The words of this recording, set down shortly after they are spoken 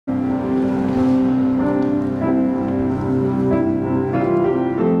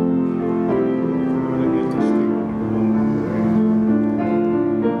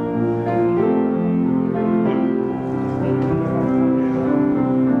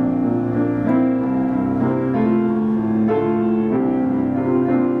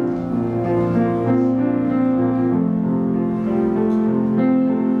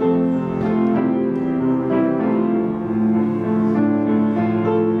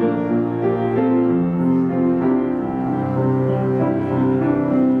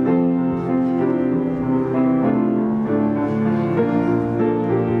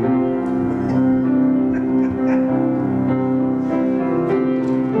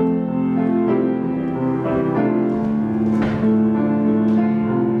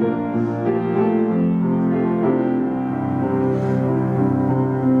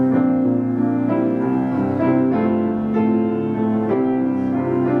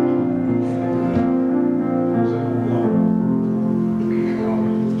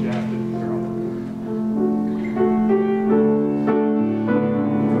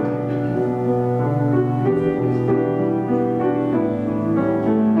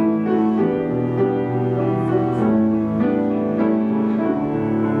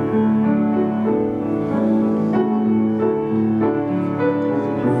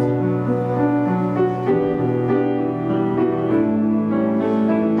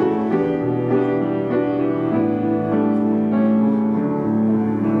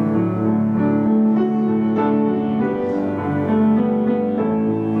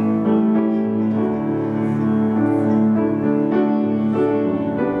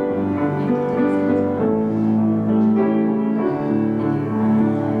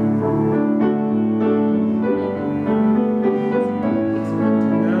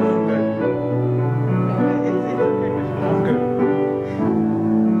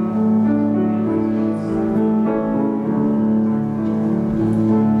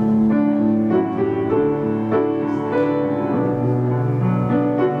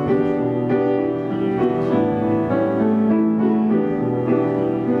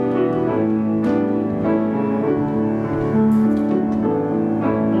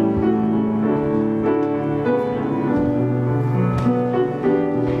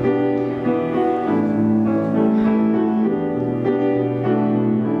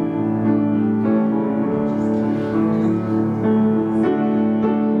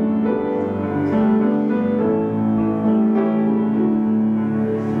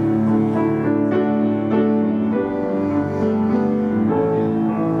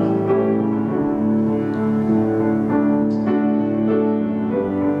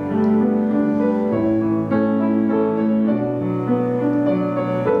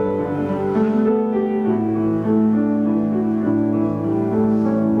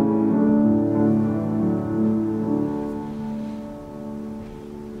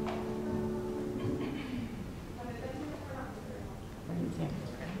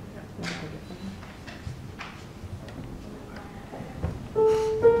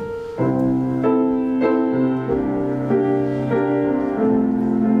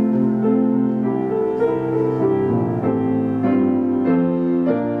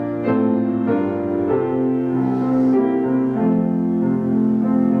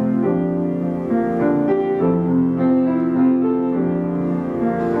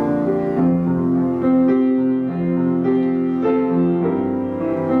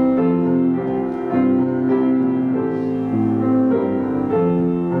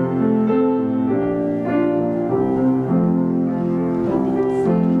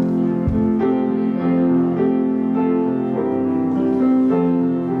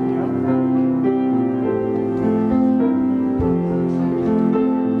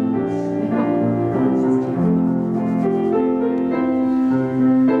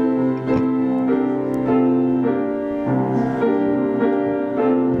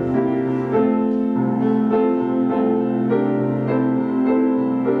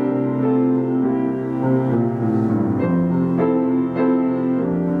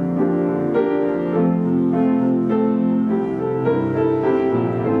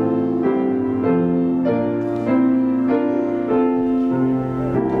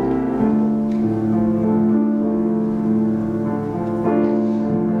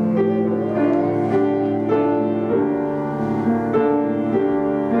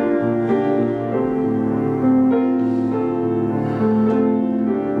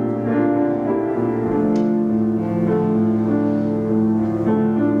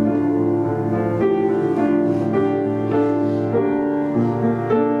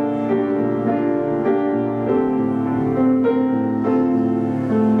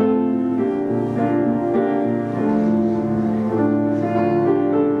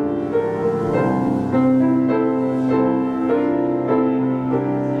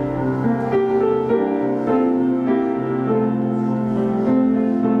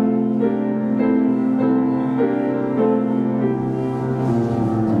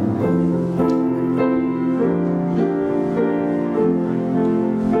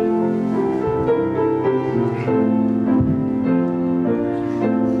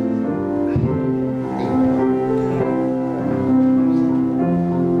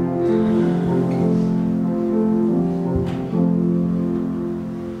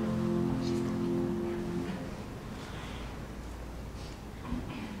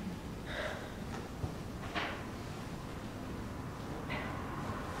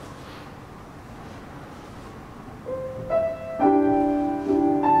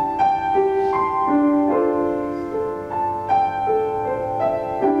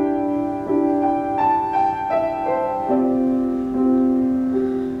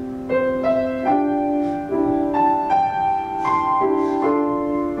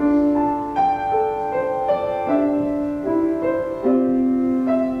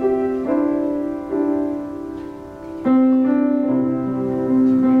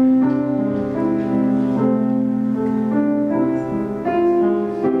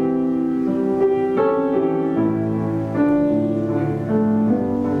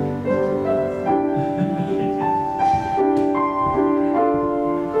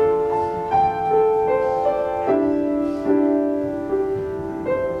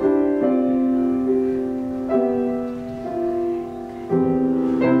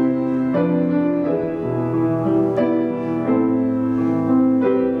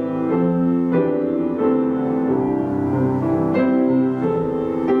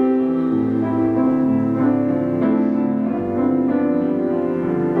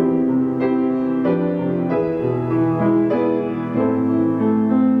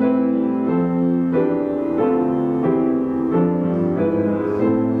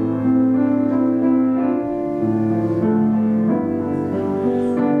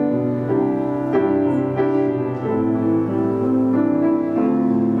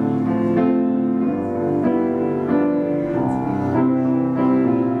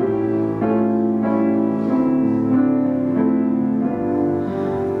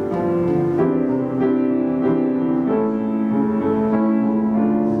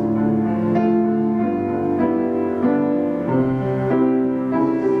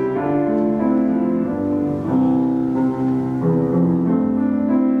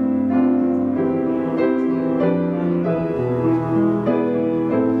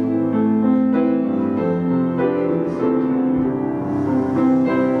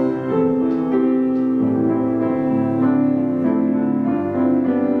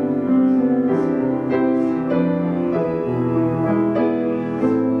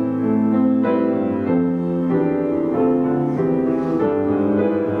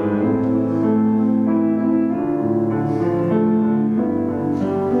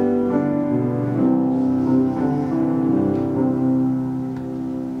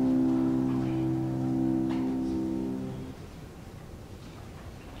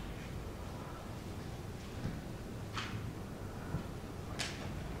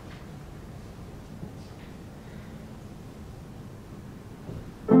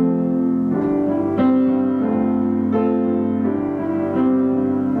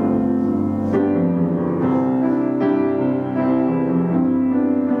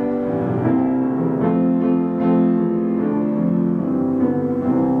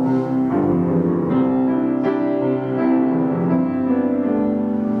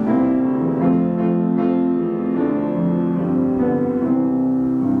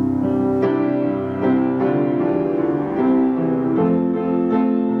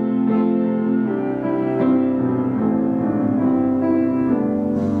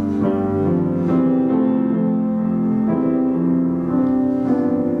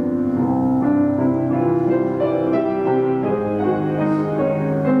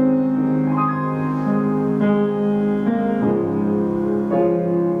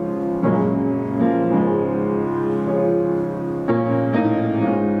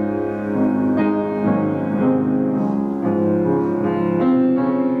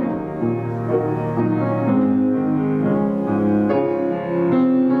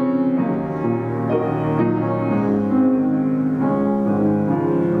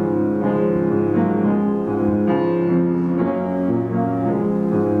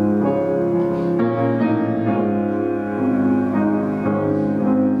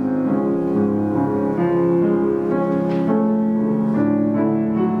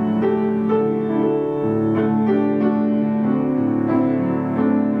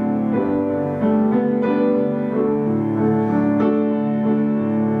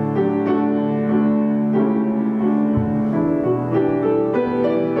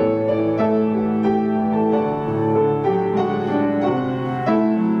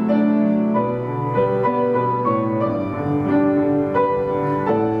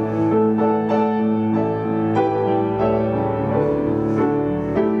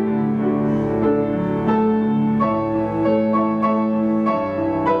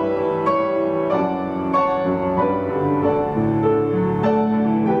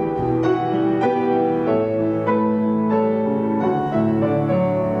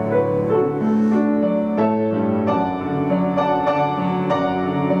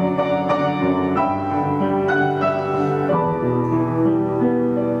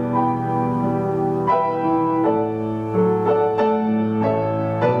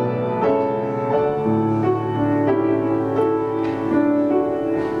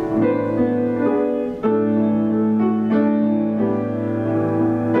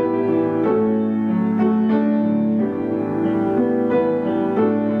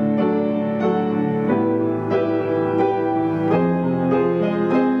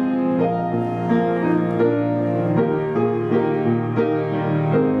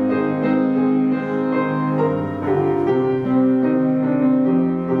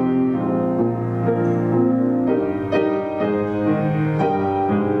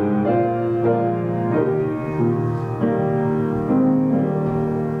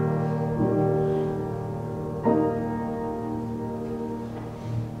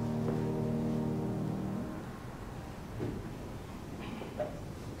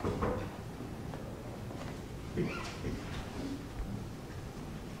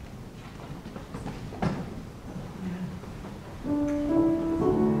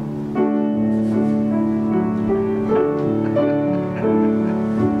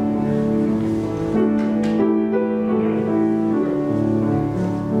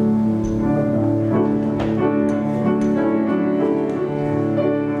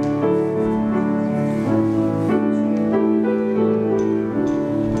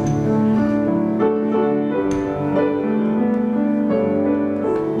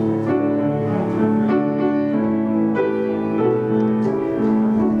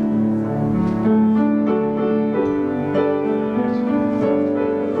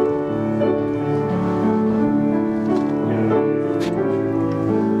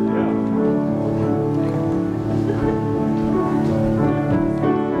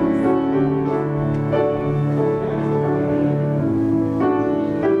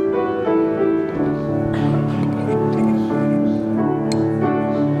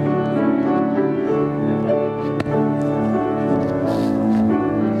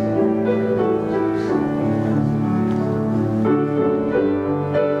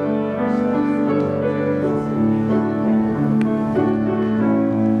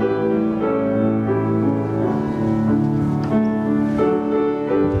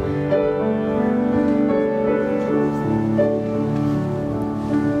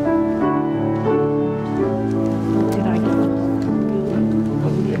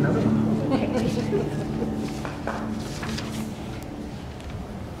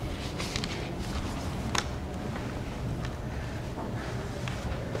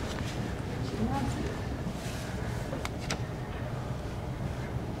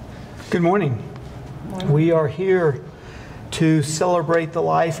Good morning. We are here to celebrate the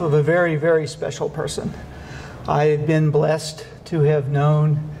life of a very, very special person. I have been blessed to have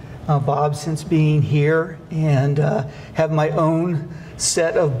known Bob since being here and have my own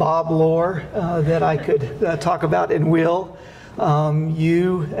set of Bob lore that I could talk about and will.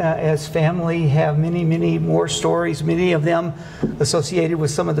 You, as family, have many, many more stories, many of them associated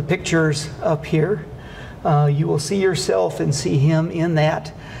with some of the pictures up here. You will see yourself and see him in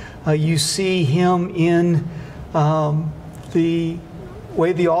that. You see him in the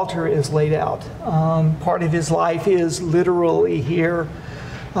way the altar is laid out. Part of his life is literally here.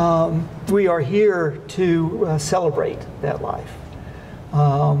 We are here to celebrate that life.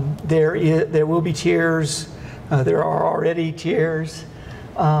 There will be tears. There are already tears.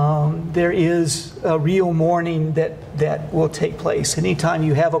 There is a real mourning that will take place. Anytime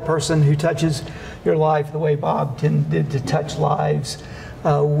you have a person who touches your life the way Bob tended to touch lives,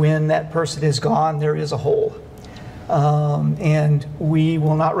 when that person is gone, there is a hole. And we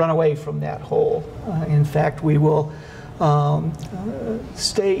will not run away from that hole. In fact, we will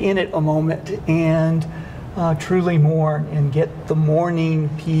stay in it a moment and truly mourn and get the mourning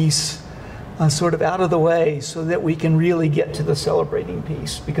piece sort of out of the way so that we can really get to the celebrating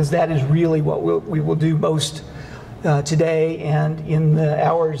piece, because that is really what we will do most today and in the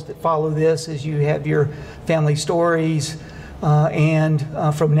hours that follow this, as you have your family stories and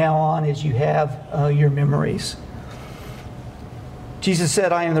from now on as you have your memories. Jesus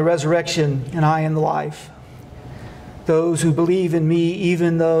said, "I am the resurrection and I am the life. Those who believe in me,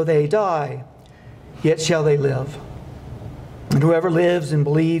 even though they die, yet shall they live. And whoever lives and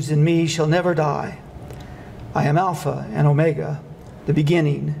believes in me shall never die. I am Alpha and Omega, the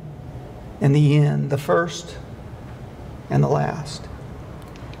beginning and the end, the first and the last.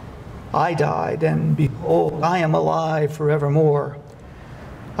 I died, and behold, I am alive forevermore.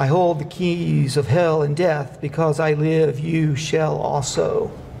 I hold the keys of hell and death. Because I live, you shall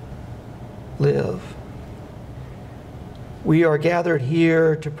also live." We are gathered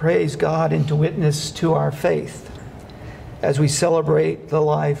here to praise God and to witness to our faith as we celebrate the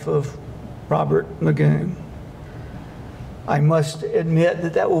life of Robert Magoon. I must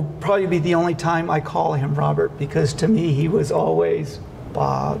admit that will probably be the only time I call him Robert, because to me he was always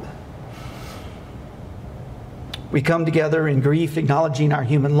Bob. We come together in grief, acknowledging our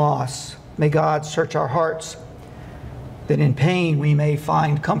human loss. May God search our hearts, that in pain we may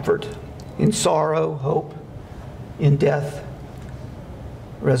find comfort, in sorrow, hope, in death,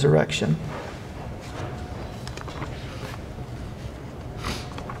 resurrection.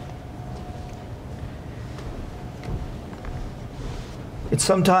 It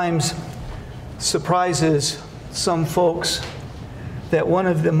sometimes surprises some folks that one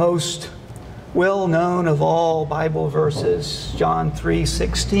of the most well-known of all Bible verses, John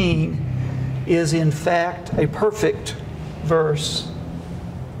 3:16, is in fact a perfect verse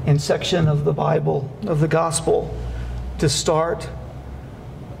and section of the Bible, of the gospel, to start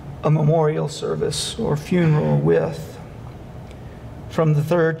a memorial service or funeral with, from the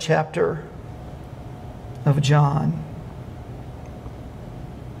 3rd chapter of John.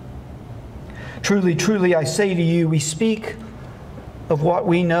 "Truly, truly, I say to you, we speak of what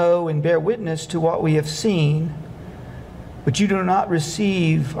we know and bear witness to what we have seen, but you do not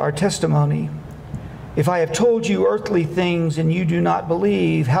receive our testimony. If I have told you earthly things and you do not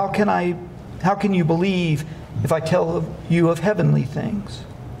believe, how can you believe if I tell you of heavenly things?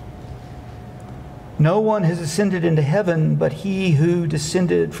 No one has ascended into heaven but he who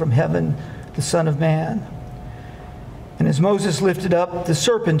descended from heaven, the Son of Man. And as Moses lifted up the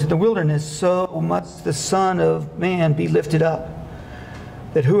serpent in the wilderness, so must the Son of Man be lifted up,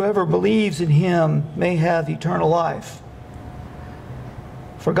 that whoever believes in him may have eternal life.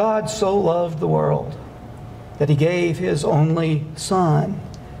 For God so loved the world that he gave his only Son,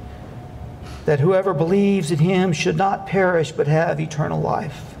 that whoever believes in him should not perish but have eternal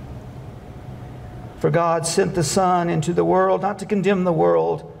life. For God sent the Son into the world not to condemn the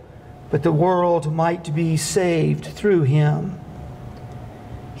world, but the world might be saved through him.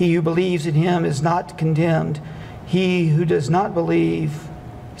 He who believes in him is not condemned. He who does not believe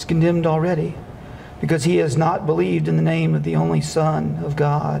is condemned already, because he has not believed in the name of the only Son of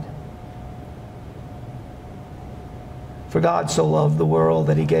God. For God so loved the world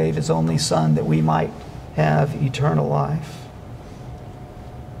that he gave his only Son, that we might have eternal life."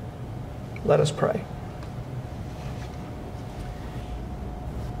 Let us pray.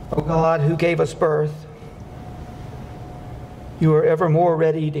 O God, who gave us birth, you are ever more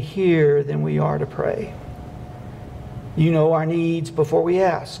ready to hear than we are to pray. You know our needs before we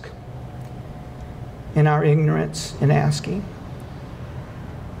ask, and our ignorance in asking.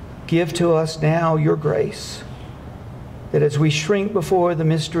 give to us now your grace, that as we shrink before the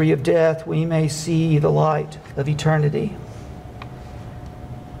mystery of death, we may see the light of eternity.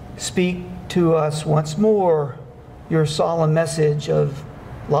 Speak to us once more your solemn message of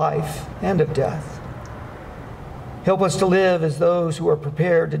life and of death. Help us to live as those who are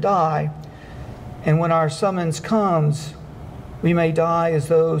prepared to die, and when our summons comes, we may die as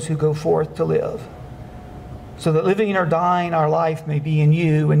those who go forth to live, so that living or dying, our life may be in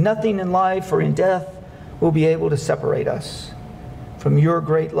you, and nothing in life or in death will be able to separate us from your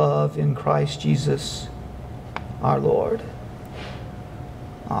great love in Christ Jesus, our Lord.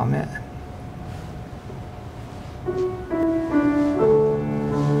 Amen.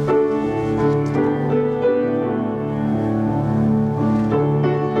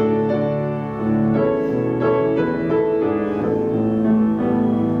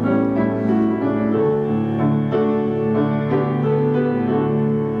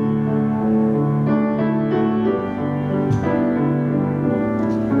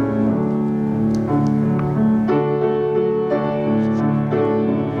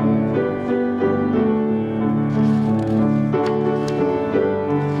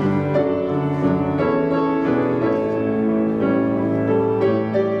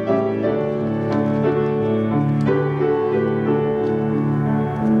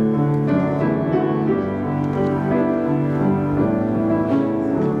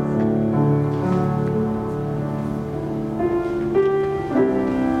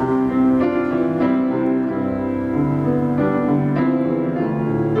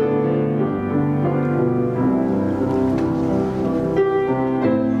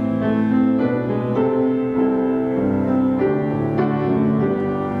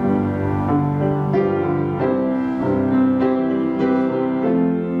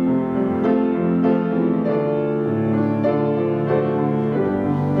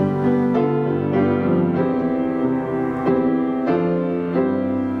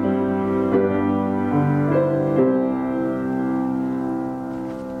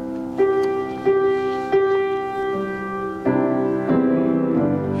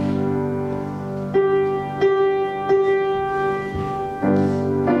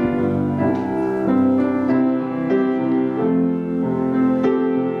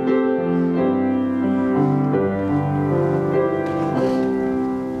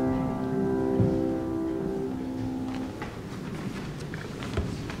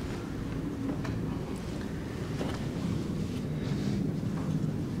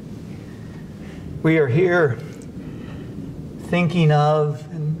 We are here thinking of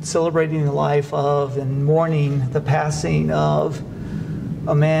and celebrating the life of and mourning the passing of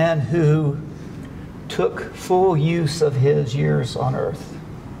a man who took full use of his years on earth.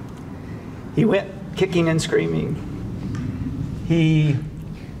 He went kicking and screaming. He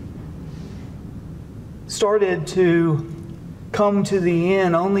started to come to the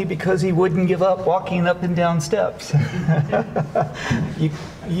end only because he wouldn't give up walking up and down steps.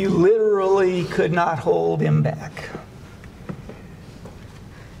 You literally could not hold him back.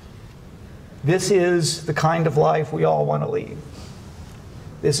 This is the kind of life we all want to lead.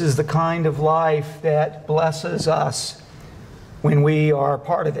 This is the kind of life that blesses us when we are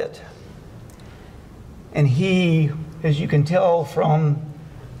part of it. And he, as you can tell from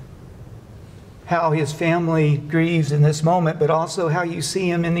how his family grieves in this moment, but also how you see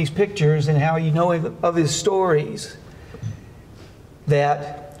him in these pictures and how you know of his stories,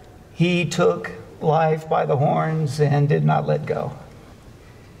 that he took life by the horns and did not let go.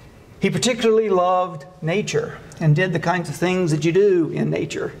 He particularly loved nature and did the kinds of things that you do in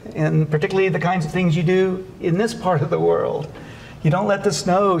nature, and particularly the kinds of things you do in this part of the world. You don't let the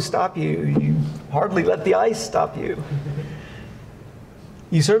snow stop you. You hardly let the ice stop you.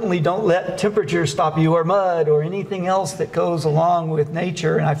 You certainly don't let temperature stop you, or mud, or anything else that goes along with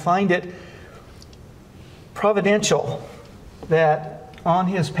nature. And I find it providential that on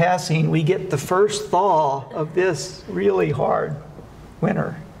his passing we get the first thaw of this really hard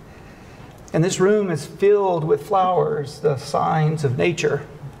winter. And this room is filled with flowers, the signs of nature.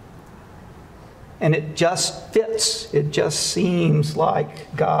 And it just fits. It just seems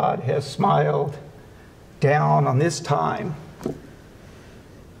like God has smiled down on this time.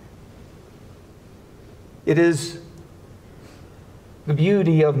 It is the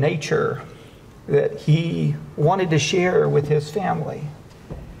beauty of nature that he wanted to share with his family.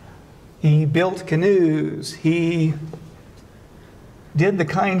 He built canoes. He did the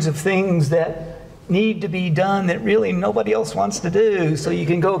kinds of things that need to be done that really nobody else wants to do, so you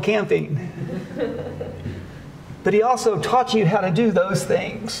can go camping. But he also taught you how to do those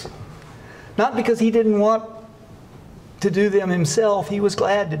things. Not because he didn't want to do them himself, he was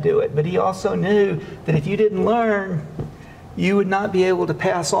glad to do it. But he also knew that if you didn't learn, you would not be able to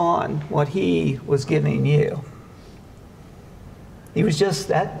pass on what he was giving you. He was just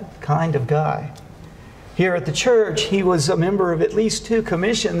that kind of guy. Here at the church, he was a member of at least 2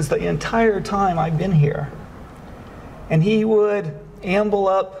 commissions the entire time I've been here. And he would amble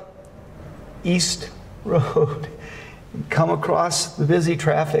up East Road and come across the busy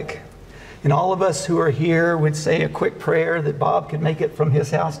traffic. And all of us who are here would say a quick prayer that Bob could make it from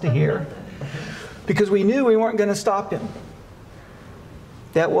his house to here, because we knew we weren't going to stop him.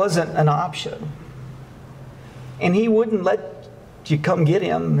 That wasn't an option. And he wouldn't let you come get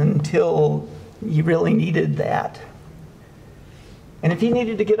him until you really needed that. And if he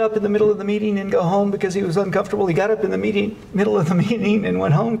needed to get up in the middle of the meeting and go home because he was uncomfortable, he got up in the middle of the meeting and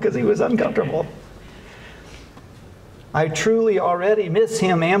went home because he was uncomfortable. I truly already miss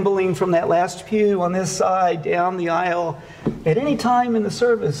him ambling from that last pew on this side down the aisle at any time in the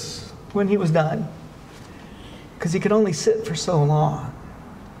service when he was done, because he could only sit for so long.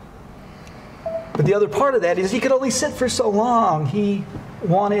 But the other part of that is he could only sit for so long. He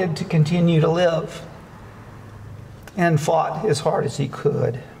wanted to continue to live and fought as hard as he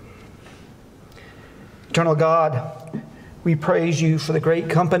could. Eternal God, we praise you for the great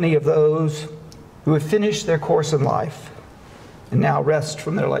company of those who have finished their course in life and now rest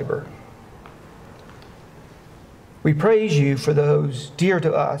from their labor. We praise you for those dear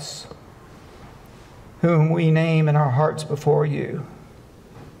to us whom we name in our hearts before you.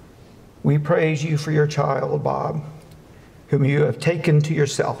 We praise you for your child, Bob, whom you have taken to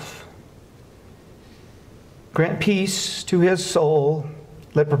yourself. Grant peace to his soul.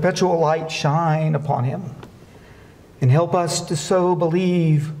 Let perpetual light shine upon him. And help us to so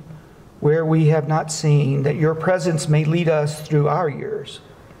believe where we have not seen, that your presence may lead us through our years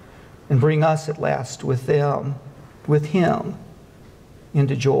and bring us at last with him,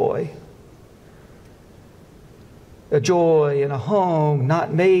 into joy. A joy in a home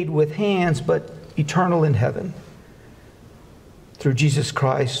not made with hands, but eternal in heaven. Through Jesus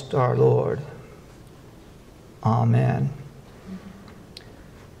Christ our Lord. Amen.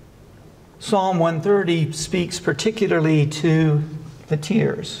 Psalm 130 speaks particularly to the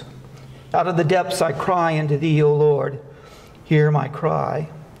tears. Out of the depths I cry unto thee, O Lord. Hear my cry.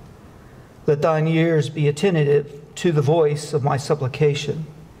 Let thine ears be attentive to the voice of my supplication.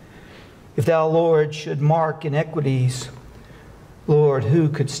 If thou, Lord, should mark iniquities, Lord, who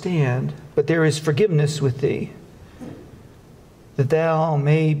could stand? But there is forgiveness with thee, that thou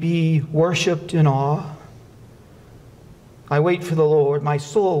may be worshipped in awe. I wait for the Lord, my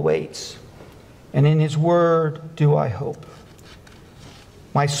soul waits, and in his word do I hope.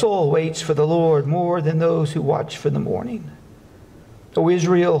 My soul waits for the Lord more than those who watch for the morning. O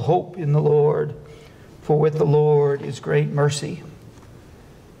Israel, hope in the Lord, for with the Lord is great mercy.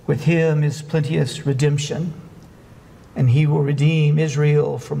 With him is plenteous redemption, and he will redeem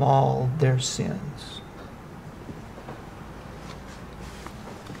Israel from all their sins.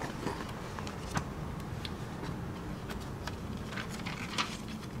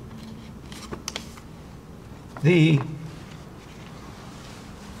 The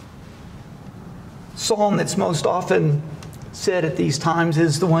psalm that's most often said at these times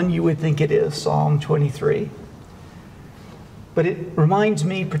is the one you would think it is, Psalm 23. But it reminds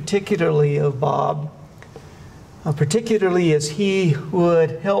me particularly of Bob, particularly as he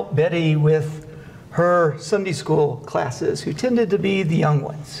would help Betty with her Sunday school classes, who tended to be the young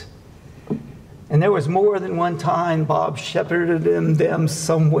ones. And there was more than one time Bob shepherded them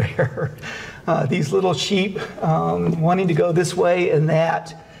somewhere. These little sheep wanting to go this way and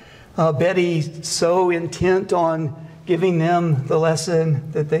that. Betty so intent on giving them the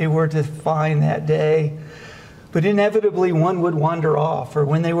lesson that they were to find that day. But inevitably one would wander off, or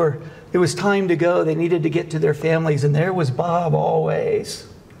when it was time to go, they needed to get to their families, and there was Bob always,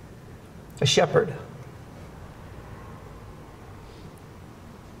 a shepherd.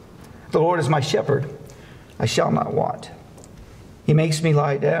 The Lord is my shepherd, I shall not want. He makes me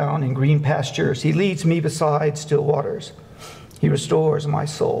lie down in green pastures. He leads me beside still waters. He restores my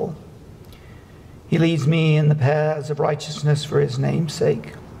soul. He leads me in the paths of righteousness for his name's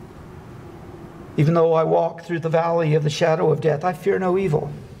sake. Even though I walk through the valley of the shadow of death, I fear no evil,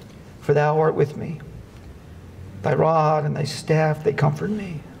 for thou art with me. Thy rod and thy staff, they comfort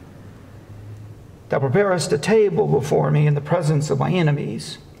me. Thou preparest a table before me in the presence of my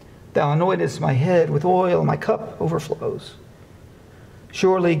enemies. Thou anointest my head with oil, and my cup overflows.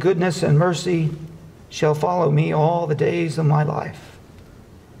 Surely goodness and mercy shall follow me all the days of my life,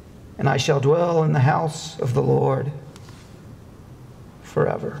 and I shall dwell in the house of the Lord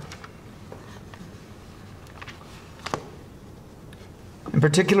forever. And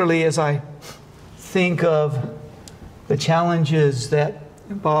particularly as I think of the challenges that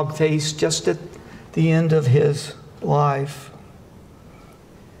Bob faced just at the end of his life,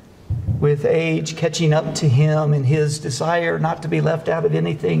 with age catching up to him and his desire not to be left out of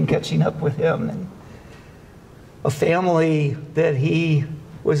anything catching up with him, and a family that he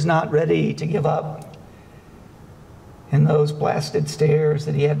was not ready to give up, and those blasted stairs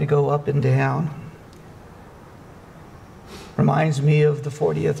that he had to go up and down. Reminds me of the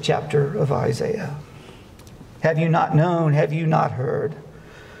 40th chapter of Isaiah. Have you not known? Have you not heard?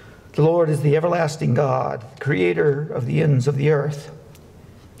 The Lord is the everlasting God, creator of the ends of the earth.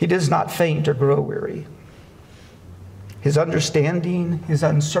 He does not faint or grow weary. His understanding is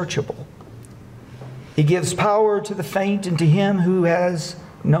unsearchable. He gives power to the faint, and to him who has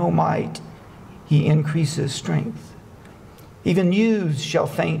no might, he increases strength. Even youths shall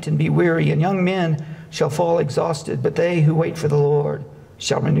faint and be weary, and young men shall fall exhausted, but they who wait for the Lord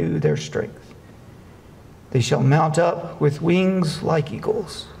shall renew their strength. They shall mount up with wings like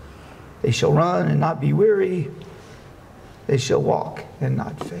eagles. They shall run and not be weary. They shall walk and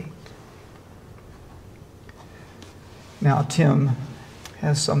not faint. Now, Tim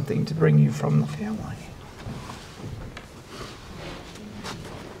has something to bring you from the family.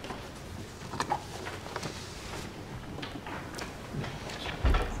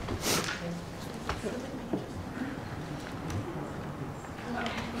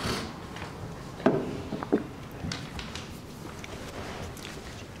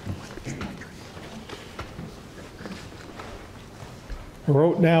 I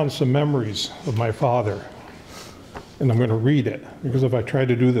wrote down some memories of my father, and I'm going to read it, because if I try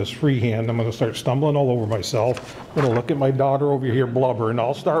to do this freehand, I'm going to start stumbling all over myself. I'm going to look at my daughter over here blubbering.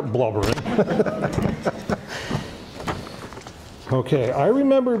 I'll start blubbering. Okay, I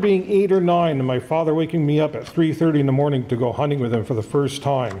remember being 8 or 9 and my father waking me up at 3:30 in the morning to go hunting with him for the first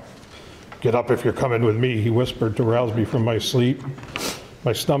time. "Get up if you're coming with me," he whispered to rouse me from my sleep.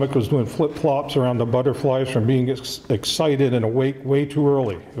 My stomach was doing flip-flops around the butterflies from being excited and awake way too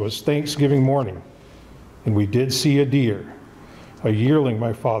early. It was Thanksgiving morning, and we did see a deer. A yearling,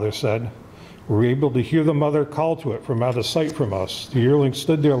 my father said. We were able to hear the mother call to it from out of sight from us. The yearling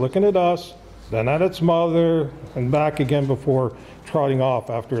stood there looking at us, then at its mother, and back again before trotting off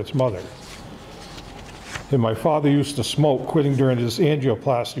after its mother. And my father used to smoke, quitting during his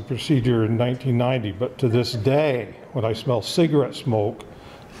angioplasty procedure in 1990, but to this day, when I smell cigarette smoke,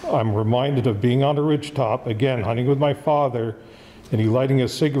 I'm reminded of being on a ridgetop, again, hunting with my father, and he lighting a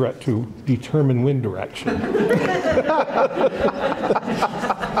cigarette to determine wind direction.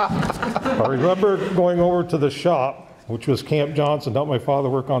 I remember going over to the shop, which was Camp Johnson, to help my father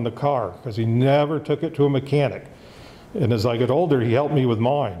work on the car, because he never took it to a mechanic. And as I got older, he helped me with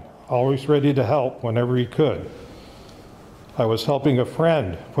mine, always ready to help whenever he could. I was helping a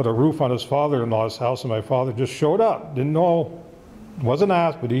friend put a roof on his father-in-law's house, and my father just showed up. Didn't know, wasn't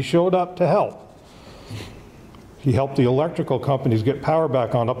asked, but he showed up to help. He helped the electrical companies get power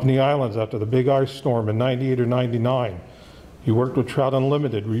back on up in the islands after the big ice storm in 98 or 99. He worked with Trout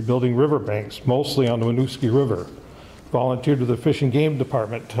Unlimited, rebuilding riverbanks, mostly on the Winooski River. Volunteered with the Fish and Game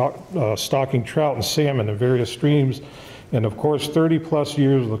Department, stocking trout and salmon in various streams. And of course, 30-plus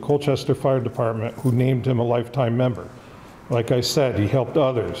years with the Colchester Fire Department, who named him a lifetime member. Like I said, he helped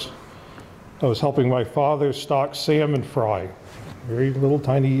others. I was helping my father stock salmon fry, very little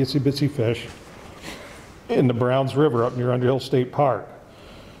tiny itsy-bitsy fish, in the Browns River up near Underhill State Park.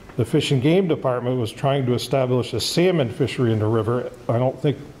 The Fish and Game Department was trying to establish a salmon fishery in the river. I don't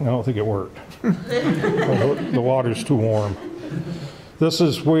think it worked. The water's too warm. This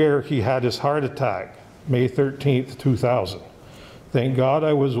is where he had his heart attack, May 13th, 2000. Thank God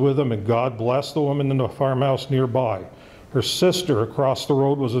I was with him, and God bless the woman in the farmhouse nearby. Her sister across the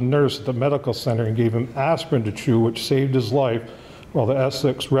road was a nurse at the medical center and gave him aspirin to chew, which saved his life while the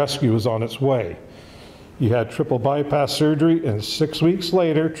Essex rescue was on its way. He had triple bypass surgery, and 6 weeks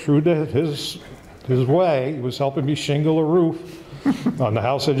later, true to his way, he was helping me shingle a roof on the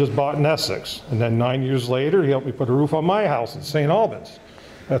house I just bought in Essex. And then 9 years later, he helped me put a roof on my house in St. Albans.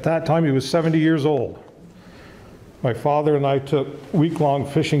 At that time, he was 70 years old. My father and I took week-long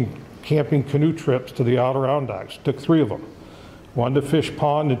fishing, camping canoe trips to the Adirondacks. Took 3 of them. 1 to Fish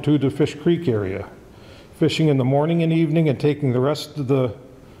Pond and 2 to Fish Creek area. Fishing in the morning and evening and talking the rest of the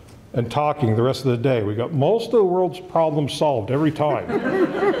day. We got most of the world's problems solved every time.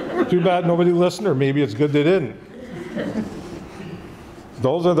 Too bad nobody listened, or maybe it's good they didn't.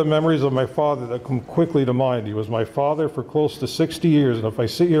 Those are the memories of my father that come quickly to mind. He was my father for close to 60 years, and if I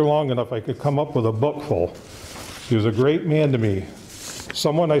sit here long enough, I could come up with a book full. He was a great man to me.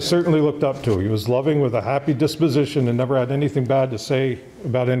 someone I certainly looked up to. He was loving with a happy disposition and never had anything bad to say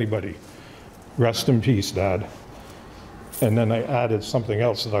about anybody. Rest in peace, Dad. And then I added something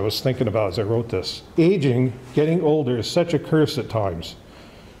else that I was thinking about as I wrote this. Aging, getting older, is such a curse at times.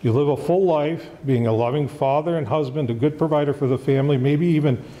 You live a full life, being a loving father and husband, a good provider for the family, maybe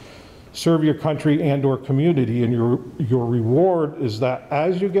even serve your country and or community, and your reward is that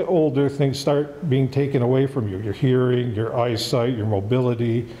as you get older, things start being taken away from you. Your hearing, your eyesight, your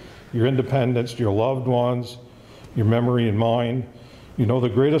mobility, your independence, your loved ones, your memory and mind. You know the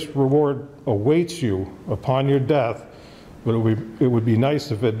greatest reward awaits you upon your death, but it would be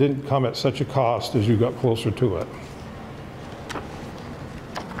nice if it didn't come at such a cost as you got closer to it.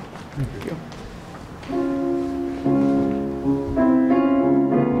 There you go.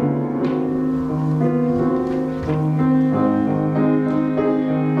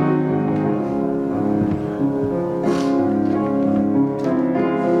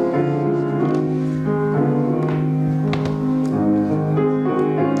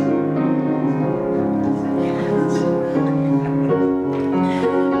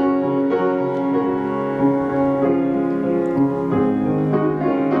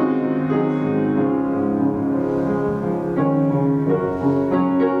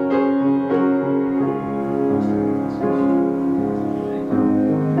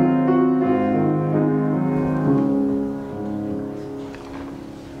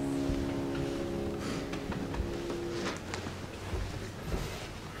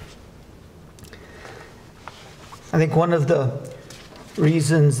 I think one of the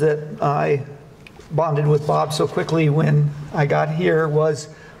reasons that I bonded with Bob so quickly when I got here was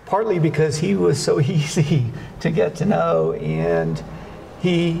partly because he was so easy to get to know, and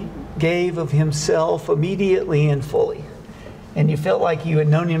he gave of himself immediately and fully. And you felt like you had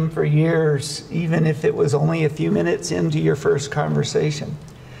known him for years, even if it was only a few minutes into your first conversation.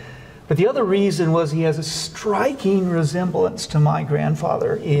 But the other reason was he has a striking resemblance to my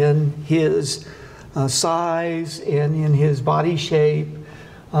grandfather in his size and in his body shape,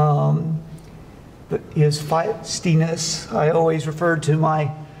 but his feistiness. I always referred to my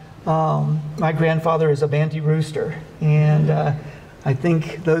grandfather as a banty rooster, and I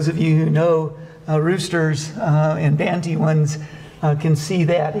think those of you who know roosters and banty ones can see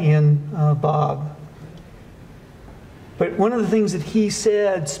that in Bob. But one of the things that he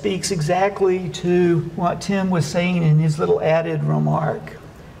said speaks exactly to what Tim was saying in his little added remark,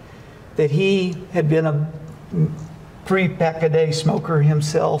 that he had been a 3-pack-a-day smoker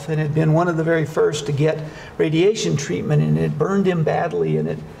himself and had been one of the very first to get radiation treatment, and it burned him badly, and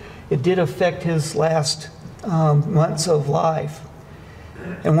it did affect his last months of life.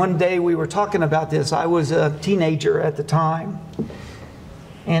 And one day we were talking about this. I was a teenager at the time,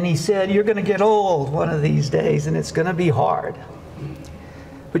 and he said, "You're going to get old one of these days, and it's going to be hard.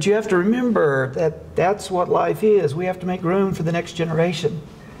 But you have to remember that that's what life is. We have to make room for the next generation.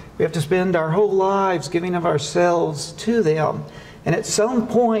 We have to spend our whole lives giving of ourselves to them. And at some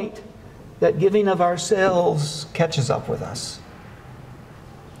point, that giving of ourselves catches up with us.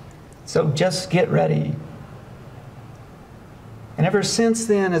 So just get ready." And ever since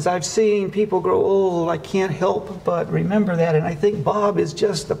then, as I've seen people grow old, I can't help but remember that. And I think Bob is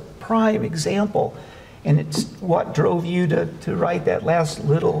just the prime example. And it's what drove you to write that last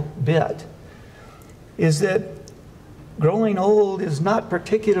little bit, is that growing old is not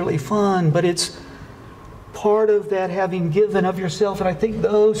particularly fun, but it's part of that having given of yourself. And I think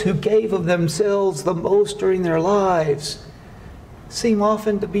those who gave of themselves the most during their lives seem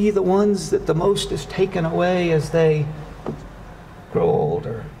often to be the ones that the most is taken away as they grow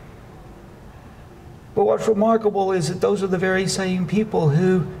older. But what's remarkable is that those are the very same people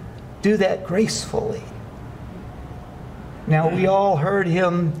who do that gracefully. Now, we all heard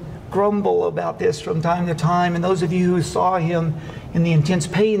him grumble about this from time to time, and those of you who saw him in the intense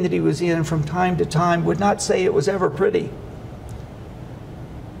pain that he was in from time to time would not say it was ever pretty.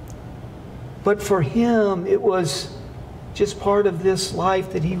 But for him, it was just part of this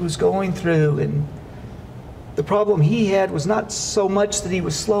life that he was going through. And the problem he had was not so much that he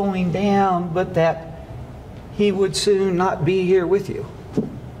was slowing down, but that he would soon not be here with you.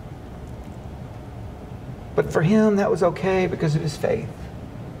 But for him, that was okay because of his faith.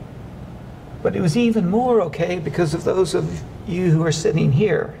 But it was even more okay because of those of you who are sitting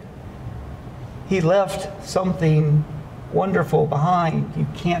here. He left something wonderful behind. You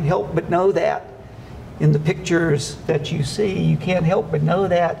can't help but know that in the pictures that you see. You can't help but know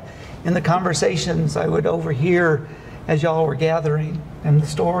that in the conversations I would overhear as y'all were gathering, and the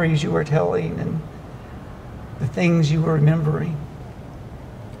stories you were telling, and the things you were remembering.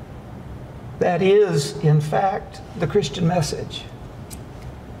 That is, in fact, the Christian message.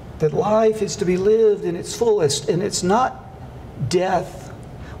 that life is to be lived in its fullest, and it's not death.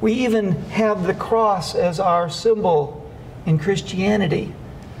 We even have the cross as our symbol in Christianity.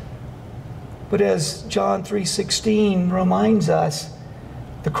 But as John 3:16 reminds us,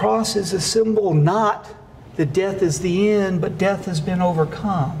 the cross is a symbol not that death is the end, but death has been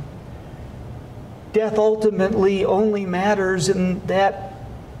overcome. Death ultimately only matters in that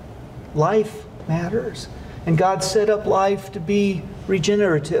life matters. And God set up life to be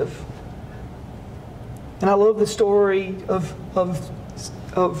regenerative. And I love the story of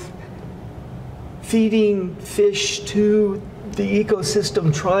feeding fish to the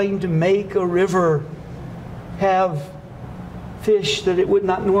ecosystem, trying to make a river have fish that it would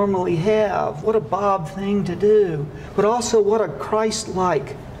not normally have. What a Bob thing to do. But also what a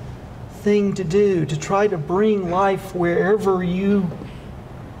Christ-like thing to do, to try to bring life wherever you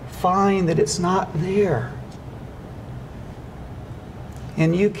find that it's not there.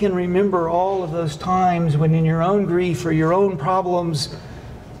 And you can remember all of those times when in your own grief or your own problems,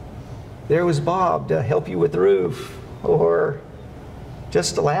 there was Bob to help you with the roof, or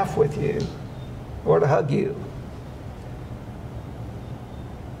just to laugh with you, or to hug you.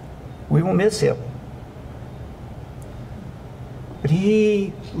 We will miss him. But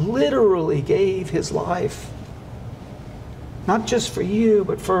he literally gave his life, not just for you,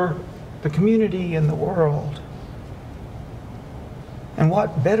 but for the community and the world. And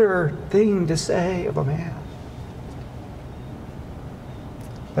what better thing to say of a man?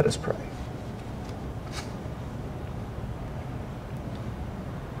 Let us pray.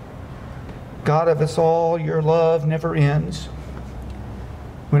 God of us all, your love never ends.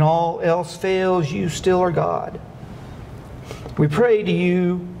 When all else fails, you still are God. We pray to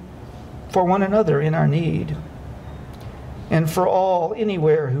you for one another in our need, and for all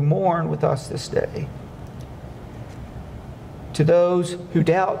anywhere who mourn with us this day. To those who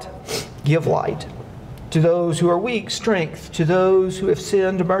doubt, give light. To those who are weak, strength. To those who have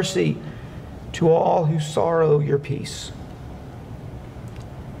sinned, mercy. To all who sorrow, your peace.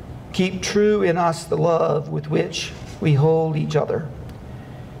 Keep true in us the love with which we hold each other.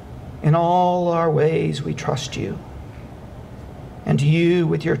 In all our ways we trust you. And to you,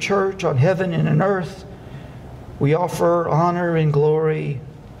 with your church on heaven and on earth, we offer honor and glory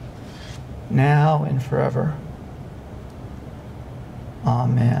now and forever.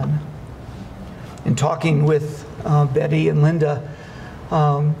 Amen. In talking with Betty and Linda,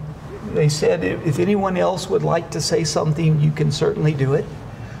 they said if anyone else would like to say something, you can certainly do it.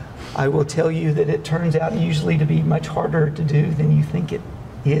 I will tell you that it turns out usually to be much harder to do than you think it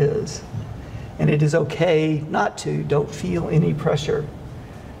is. And it is okay not to. Don't feel any pressure.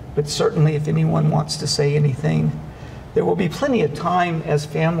 But certainly if anyone wants to say anything, there will be plenty of time as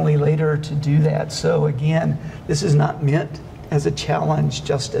family later to do that. So again, this is not meant as a challenge,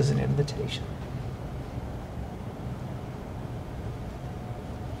 just as an invitation.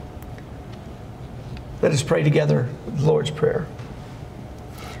 Let us pray together the Lord's Prayer.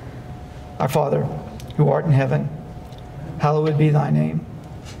 Our Father, who art in heaven, hallowed be thy name.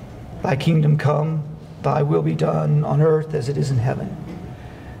 Thy kingdom come, thy will be done on earth as it is in heaven.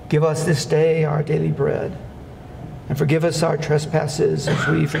 Give us this day our daily bread, and forgive us our trespasses as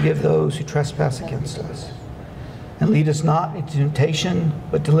we forgive those who trespass against us. And lead us not into temptation,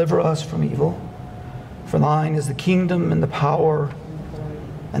 but deliver us from evil. For thine is the kingdom and the power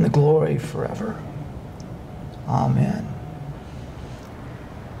and the glory forever. Amen.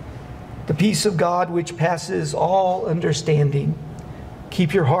 The peace of God, which passes all understanding,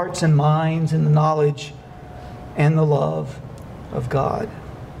 keep your hearts and minds in the knowledge and the love of God.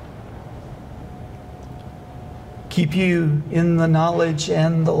 Keep you in the knowledge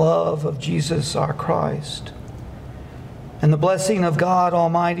and the love of Jesus our Christ. And the blessing of God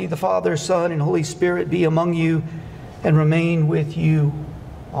Almighty, the Father, Son, and Holy Spirit be among you and remain with you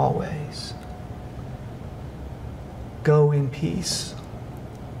always. Go in peace.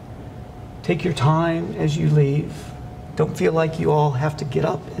 Take your time as you leave. Don't feel like you all have to get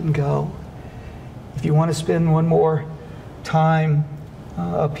up and go. If you want to spend one more time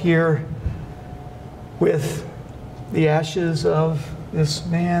up here with the ashes of this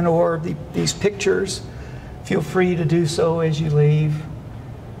man or these pictures, feel free to do so as you leave.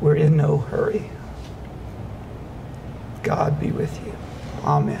 We're in no hurry. God be with you.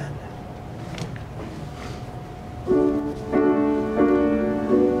 Amen.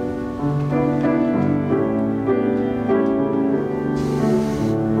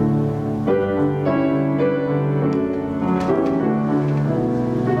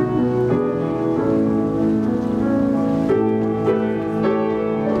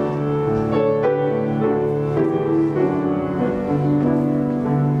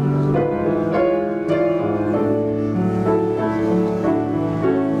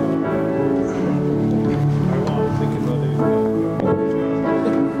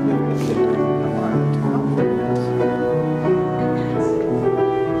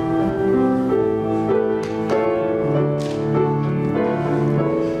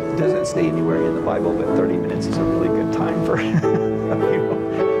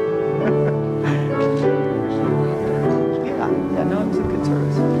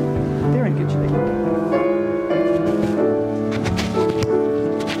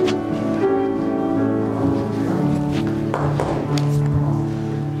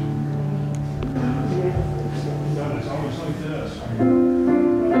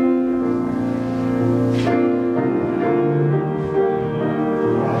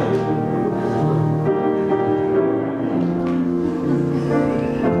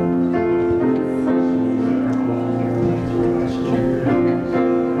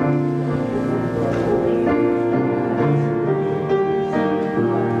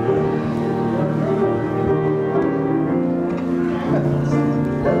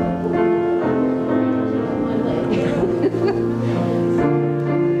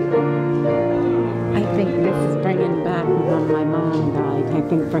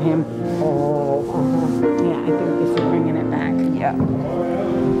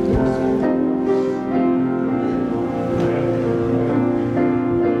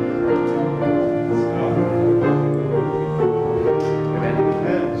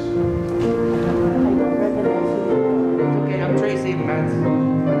 Did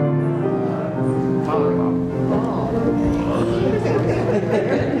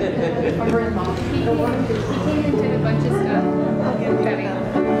a bunch of stuff. Cutting.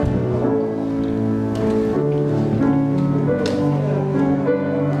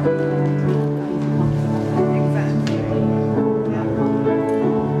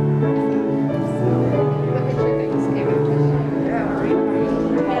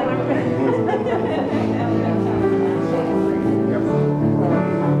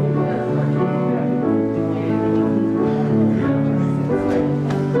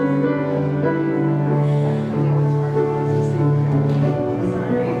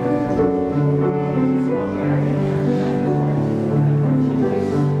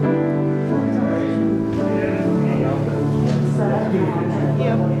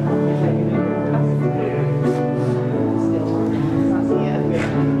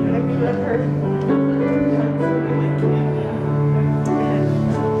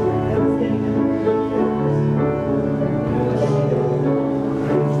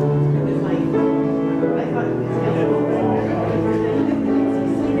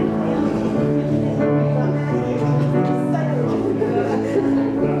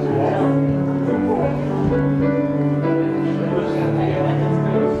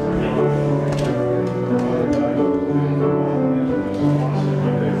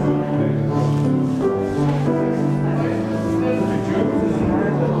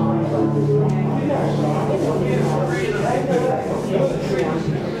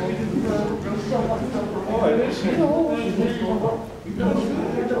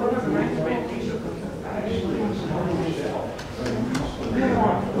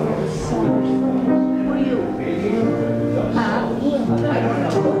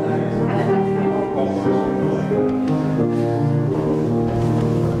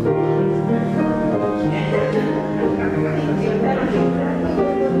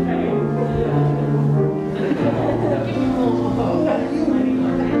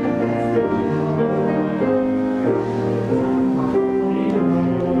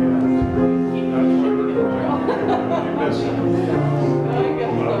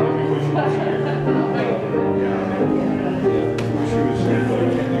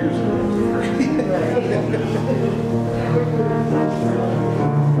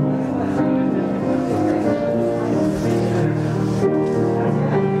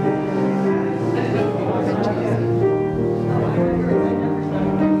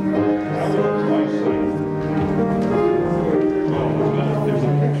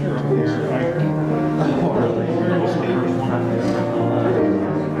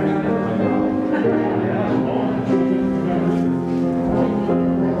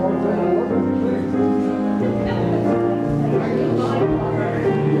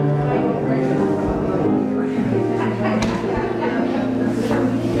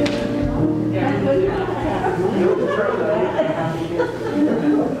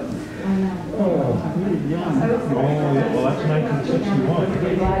 Well, that's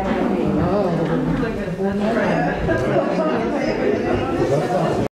 1961.